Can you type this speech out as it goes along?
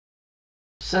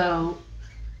So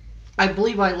I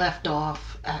believe I left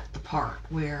off at the part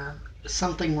where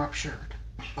something ruptured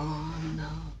on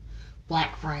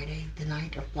Black Friday, the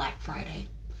night of Black Friday,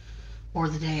 or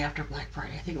the day after Black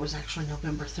Friday. I think it was actually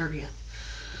November 30th.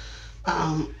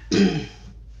 Um,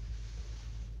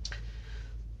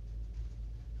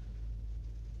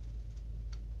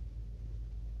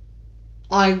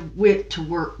 I went to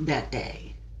work that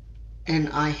day, and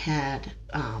I had,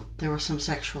 there was some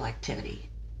sexual activity.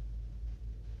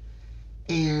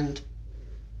 And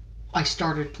I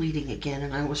started bleeding again,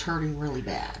 and I was hurting really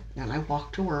bad. And I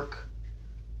walked to work.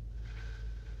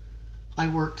 I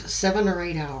worked 7 or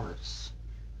 8 hours,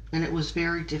 and it was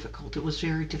very difficult. It was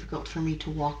very difficult for me to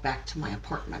walk back to my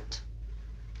apartment.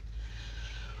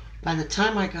 By the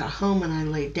time I got home and I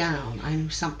laid down, I knew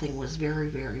something was very,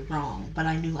 very wrong, but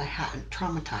I knew I hadn't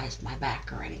traumatized my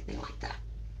back or anything like that.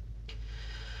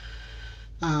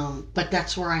 But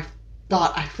that's where I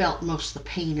thought I felt most of the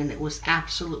pain, and it was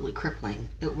absolutely crippling.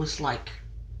 It was like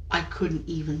I couldn't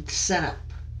even set up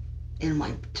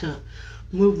to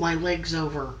move my legs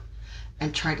over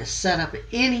and try to set up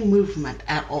any movement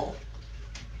at all.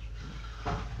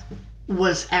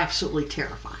 Was absolutely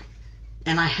terrifying.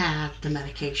 And I had the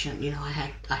medication,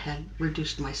 I had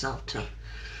reduced myself to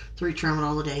 3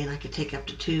 Tramadol a day, and I could take up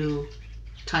to 2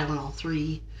 Tylenol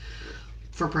 3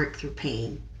 for breakthrough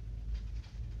pain.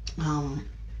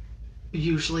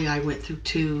 Usually I went through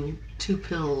two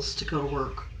pills to go to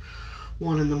work,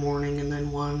 one in the morning and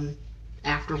then one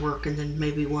after work, and then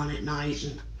maybe one at night.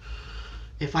 And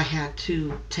if I had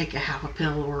to take a half a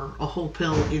pill or a whole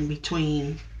pill in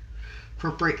between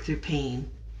for breakthrough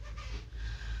pain.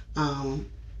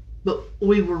 But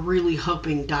we were really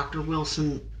hoping Dr.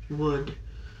 Wilson would,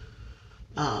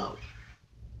 or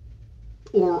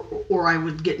I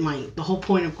would get the whole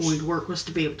point of going to work was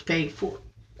to be able to pay for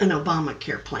an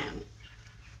Obamacare plan.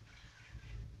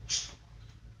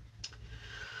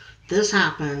 This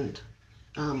happened.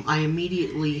 I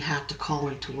immediately had to call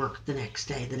into work the next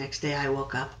day. The next day I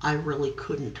woke up, I really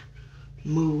couldn't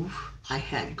move. I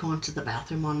had gone to the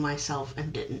bathroom on myself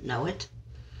and didn't know it.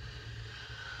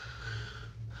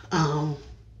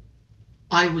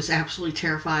 I was absolutely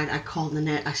terrified. I called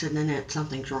Nanette. I said, Nanette,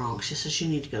 something's wrong. She says, you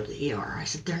need to go to the ER. I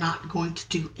said, they're not going to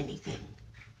do anything.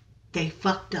 They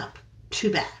fucked up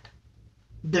too bad.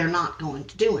 They're not going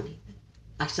to do anything.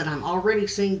 I said, I'm already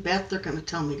seeing Beth. They're going to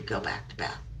tell me to go back to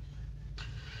Beth.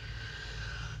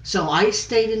 So I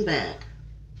stayed in bed.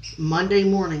 Monday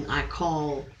morning, I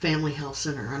call Family Health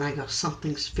Center, and I go,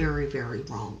 something's very, very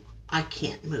wrong. I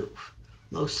can't move.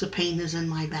 Most of the pain is in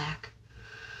my back.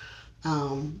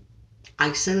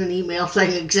 I sent an email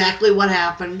saying exactly what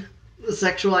happened, the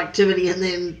sexual activity, and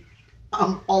then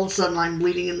all of a sudden I'm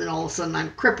bleeding, and then all of a sudden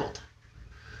I'm crippled.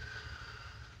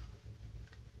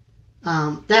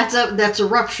 That's a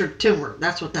ruptured tumor.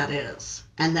 That's what that is.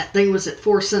 And that thing was at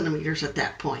 4 centimeters at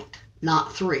that point,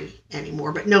 not 3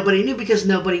 anymore. But nobody knew because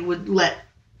nobody would let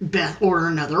Beth order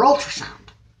another ultrasound.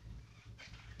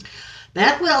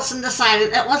 Beth Wilson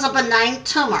decided it was a benign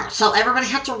tumor, so everybody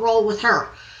had to roll with her.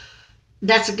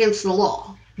 That's against the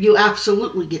law. You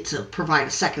absolutely get to provide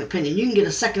a second opinion. You can get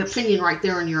a second opinion right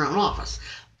there in your own office.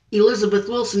 Elizabeth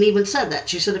Wilson even said that.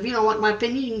 She said, if you don't like my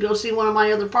opinion, you can go see one of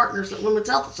my other partners at Women's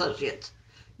Health Associates.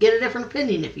 Get a different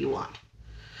opinion if you want.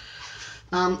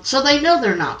 So they know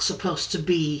they're not supposed to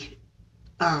be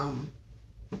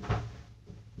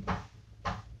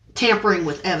tampering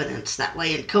with evidence that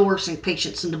way and coercing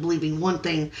patients into believing one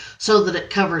thing so that it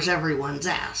covers everyone's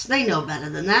ass. They know better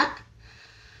than that.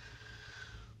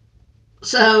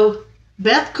 So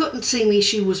Beth couldn't see me.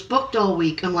 She was booked all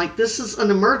week. I'm like, this is an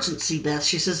emergency, Beth.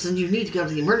 She says, then you need to go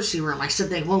to the emergency room. I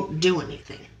said, they won't do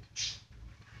anything.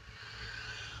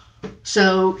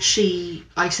 So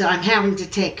I said, I'm having to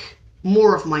take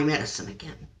more of my medicine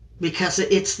again because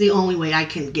it's the only way I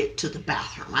can get to the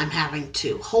bathroom. I'm having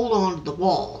to hold on to the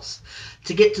walls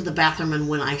to get to the bathroom, and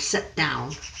when I sit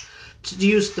down to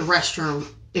use the restroom,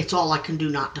 it's all I can do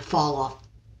not to fall off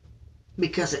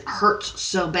because it hurts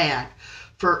so bad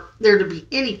for there to be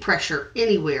any pressure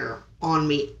anywhere on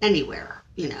me, anywhere,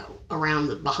 around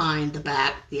the behind, the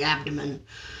back, the abdomen,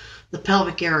 the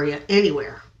pelvic area,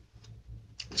 anywhere.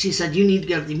 She said, you need to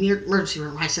go to the emergency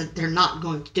room. I said, they're not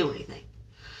going to do anything.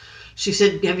 She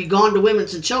said, have you gone to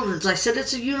Women's and Children's? I said,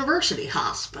 it's a university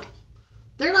hospital.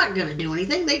 They're not going to do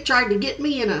anything. They tried to get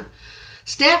me in a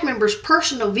staff member's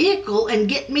personal vehicle and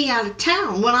get me out of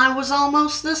town when I was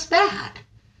almost this bad.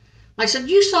 I said,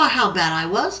 you saw how bad I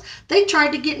was. They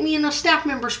tried to get me in a staff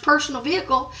member's personal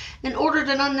vehicle and ordered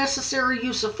an unnecessary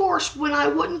use of force when I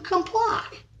wouldn't comply.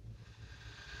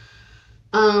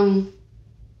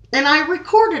 And I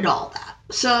recorded all that.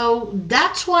 So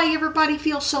that's why everybody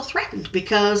feels so threatened,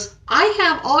 because I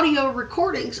have audio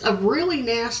recordings of really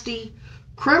nasty,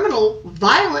 criminal,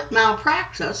 violent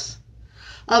malpractice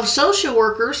of social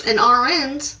workers and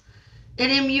RNs at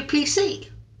MUPC,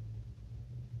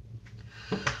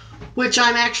 which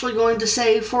I'm actually going to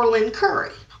save for Lynn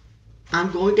Curry.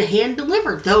 I'm going to hand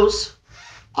deliver those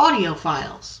audio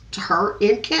files to her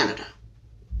in Canada,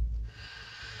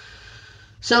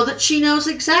 so that she knows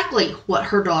exactly what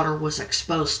her daughter was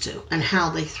exposed to and how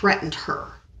they threatened her.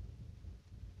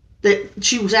 That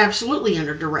she was absolutely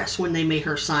under duress when they made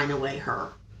her sign away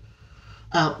her,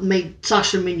 made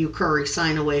Sasha Minu Curry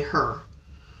sign away her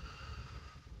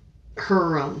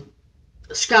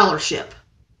scholarship,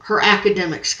 her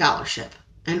academic scholarship,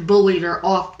 and bullied her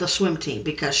off the swim team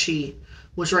because she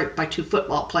was raped by 2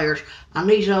 football players. And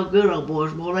these old good old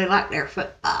boys, boy, they like their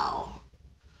football.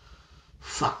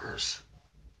 Fuckers.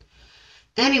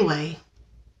 Anyway,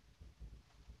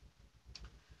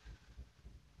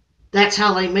 that's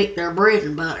how they make their bread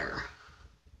and butter.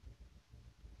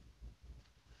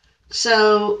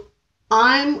 So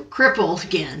I'm crippled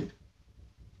again,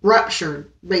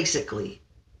 ruptured, basically,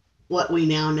 what we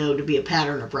now know to be a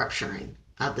pattern of rupturing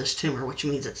of this tumor, which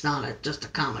means it's not just a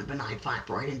common benign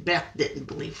fibroid. And Beth didn't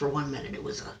believe for 1 minute it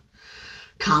was a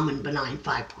common benign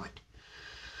fibroid.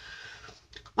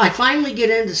 I finally get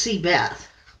in to see Beth.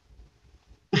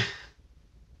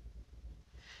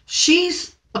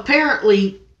 She's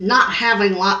apparently not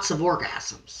having lots of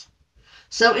orgasms.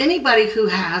 So anybody who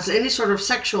has any sort of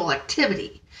sexual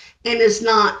activity and is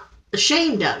not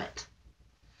ashamed of it,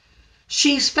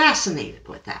 she's fascinated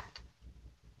with that.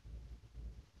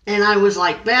 And I was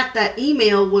like, Beth, that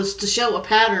email was to show a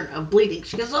pattern of bleeding.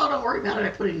 She goes, oh, don't worry about it. I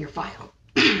put it in your file.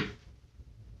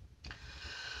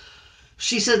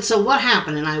 She said, so what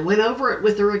happened? And I went over it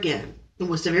with her again. It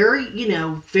was a very,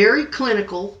 very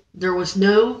clinical. There was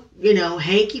no,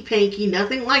 hanky-panky,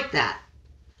 nothing like that.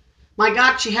 My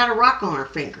God, she had a rock on her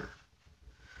finger.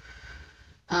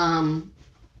 I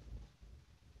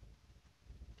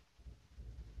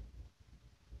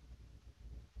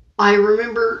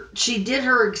remember she did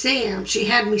her exam. She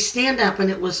had me stand up,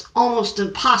 and it was almost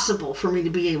impossible for me to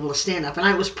be able to stand up. And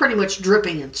I was pretty much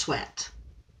dripping in sweat.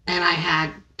 And I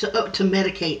had to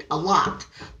medicate a lot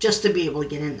just to be able to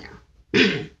get in there.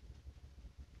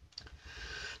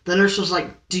 The nurse was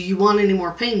like, do you want any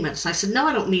more pain medicine? I said, no,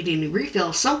 I don't need any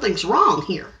refill. Something's wrong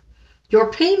here.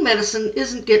 Your pain medicine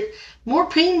more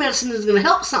pain medicine is going to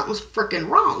help. Something's freaking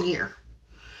wrong here.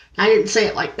 I didn't say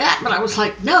it like that, but I was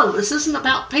like, no, this isn't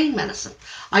about pain medicine.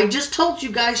 I just told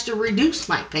you guys to reduce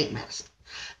my pain medicine.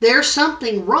 There's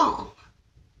something wrong.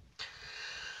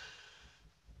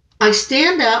 I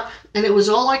stand up, and it was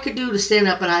all I could do to stand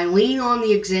up, and I lean on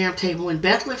the exam table, and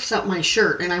Beth lifts up my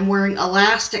shirt, and I'm wearing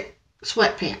elastic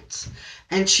sweatpants.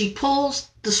 And she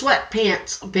pulls the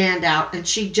sweatpants band out, and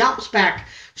she jumps back.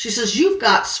 She says, you've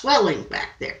got swelling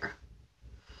back there.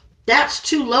 That's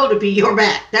too low to be your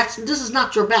back. This is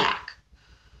not your back.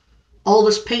 All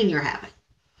this pain you're having.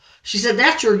 She said,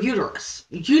 that's your uterus.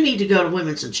 You need to go to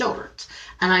Women's and Children's.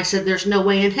 And I said, there's no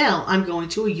way in hell I'm going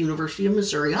to a University of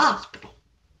Missouri hospital.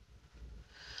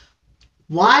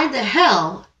 Why the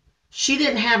hell she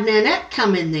didn't have Nanette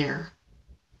come in there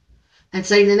and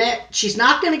say, Nanette, she's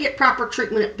not going to get proper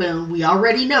treatment at Boone. We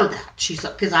already know that.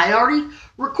 Because I already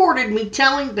recorded me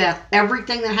telling Beth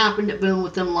everything that happened at Boone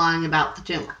with them lying about the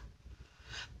tumor.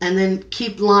 And then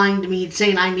keep lying to me and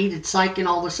saying I needed psych and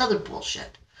all this other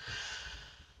bullshit.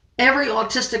 Every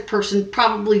autistic person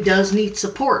probably does need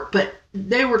support, but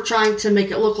they were trying to make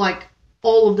it look like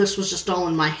all of this was just all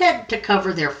in my head to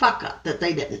cover their fuck up that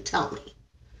they didn't tell me.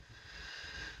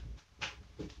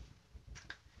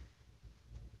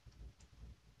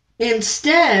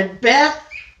 Instead, Beth,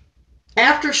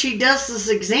 after she does this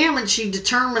exam and she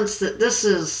determines that this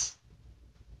is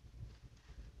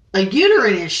a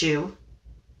uterine issue,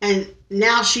 and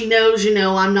now she knows,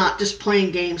 I'm not just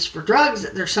playing games for drugs,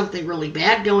 that there's something really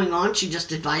bad going on. She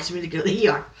just advised me to go to the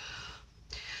ER.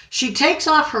 She takes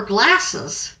off her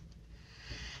glasses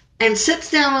and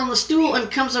sits down on the stool and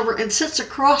comes over and sits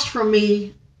across from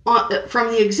me from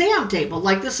the exam table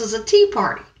like this is a tea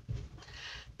party.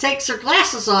 Takes her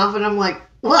glasses off, and I'm like,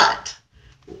 what?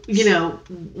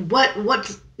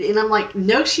 What? And I'm like,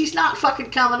 no, she's not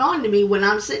fucking coming on to me when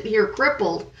I'm sitting here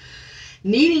crippled,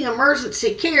 needing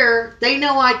emergency care. They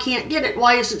know I can't get it.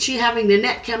 Why isn't she having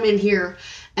Nanette come in here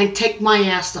and take my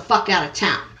ass the fuck out of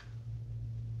town?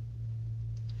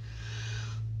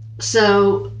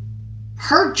 So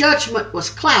her judgment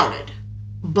was clouded,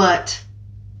 but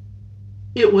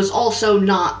it was also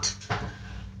not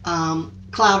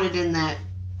clouded in that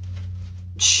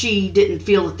she didn't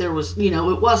feel that there was,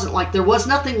 it wasn't like there was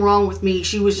nothing wrong with me.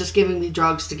 She was just giving me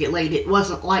drugs to get laid. It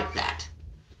wasn't like that.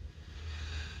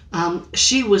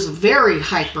 She was very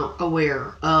hyper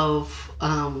aware of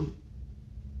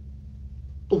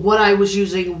what I was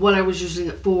using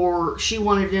it for. She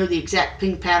wanted to know the exact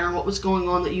ping pattern, what was going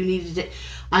on that you needed to.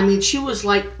 I mean, she was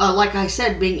like I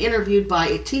said, being interviewed by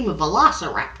a team of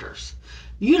velociraptors.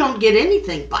 You don't get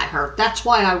anything by her. That's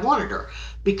why I wanted her,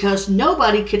 because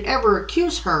nobody could ever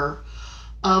accuse her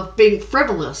of being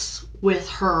frivolous with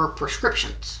her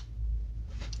prescriptions.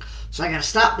 So I got to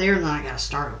stop there, and then I got to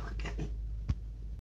start over.